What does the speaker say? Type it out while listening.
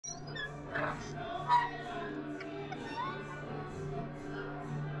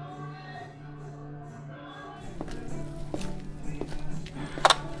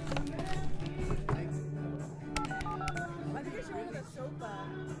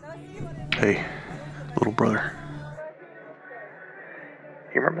Hey, little brother.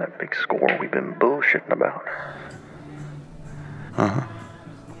 You remember that big score we've been bullshitting about? Uh-huh.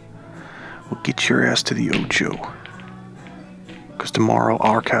 Well, get your ass to the Ocho. 'Cause tomorrow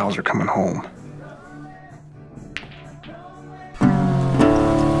our cows are coming home.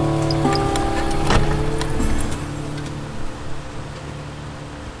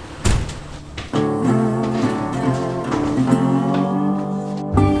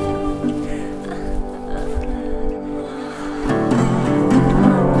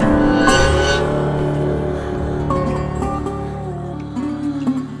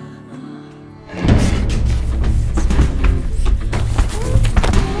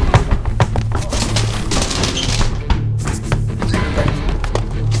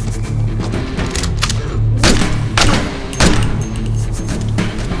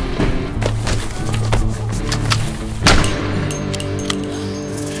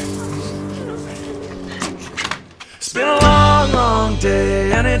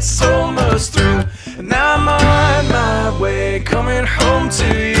 It's almost through, and now I'm on my way, coming home to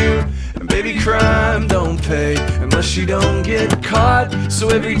you. And baby, crime don't pay unless you don't get caught. So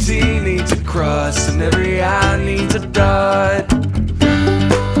every T needs a cross and every I needs a dot.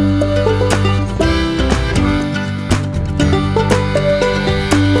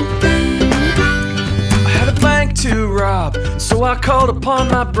 I had a bank to rob, so I called upon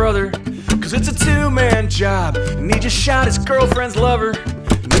my brother, 'cause it's a two-man job, and he just shot his girlfriend's lover.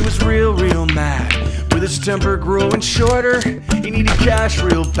 He was real mad, with his temper growing shorter. He needed cash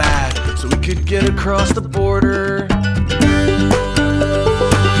real bad, so he could get across the border.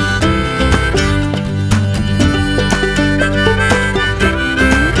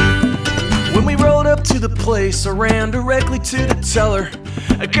 When we rolled up to the place, I ran directly to the teller.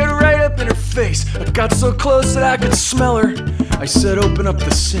 I got right up in her face, I got so close that I could smell her. I said, open up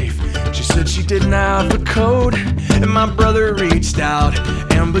the safe. She said she didn't have the code, and my brother reached out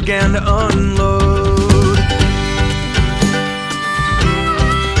and began to unload.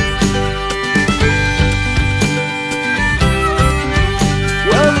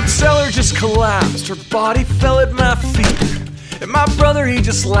 Well, the teller just collapsed, her body fell at my feet, and my brother, he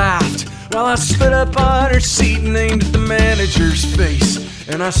just laughed while I stood up on her seat and aimed at the manager's face.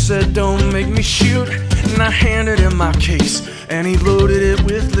 And I said, don't make me shoot, and I handed him my case, and he loaded it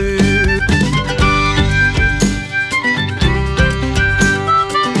with loot.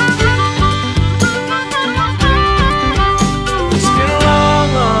 It's been a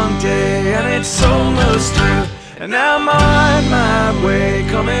long day, and it's almost through, and now I'm on my way,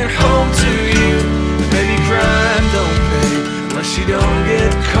 coming home to you. And baby, crime don't pay unless you don't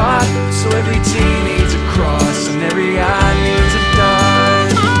get caught. So every T needs a cross, and every I needs a dot.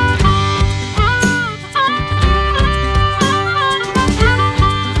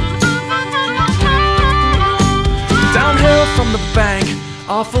 From the bank,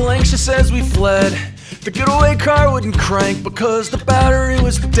 awful anxious as we fled. The getaway car wouldn't crank because the battery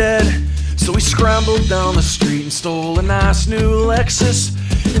was dead. So we scrambled down the street and stole a nice new Lexus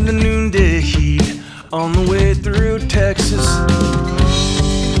in the noonday heat on the way through Texas.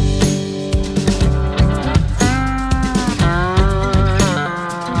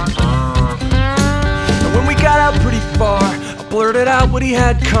 And when we got out pretty far, I blurted out what he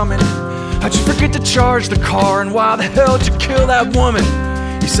had coming. How'd you forget to charge the car, and why the hell did you kill that woman?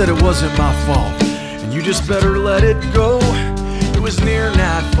 He said it wasn't my fault, and you just better let it go. It was near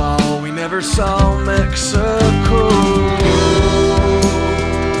nightfall, we never saw Mexico.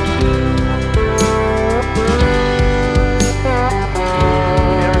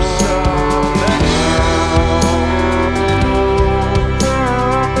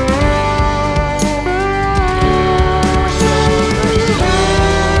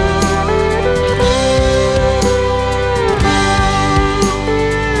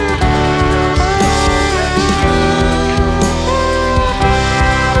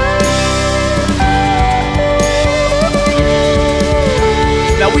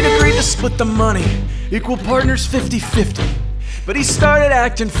 Split the money, equal partners 50-50. But he started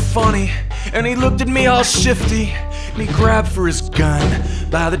acting funny, and he looked at me all shifty. And he grabbed for his gun,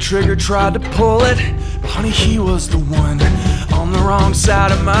 by the trigger tried to pull it. But honey, he was the one on the wrong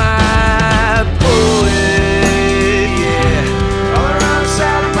side of my bullet. Yeah, on the wrong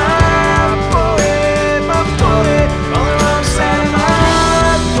side of my bullet, my bullet. On the wrong side of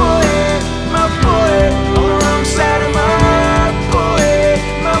my bullet, my bullet. On the wrong side of my bullet,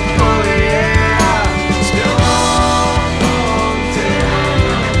 my bullet.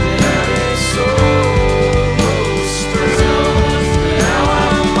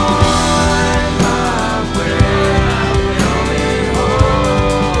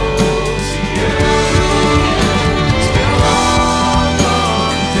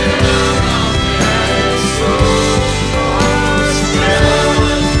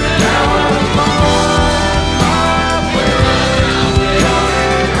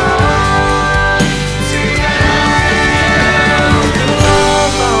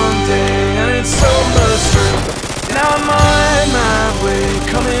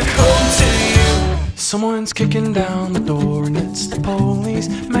 comes kicking down the door, and it's the police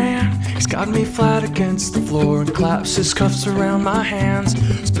man. He's got me flat against the floor and claps his cuffs around my hands.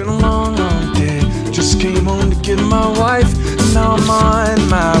 It's been a long, long day, just came home to get my wife, and now I'm on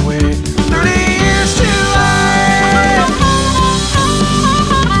my way.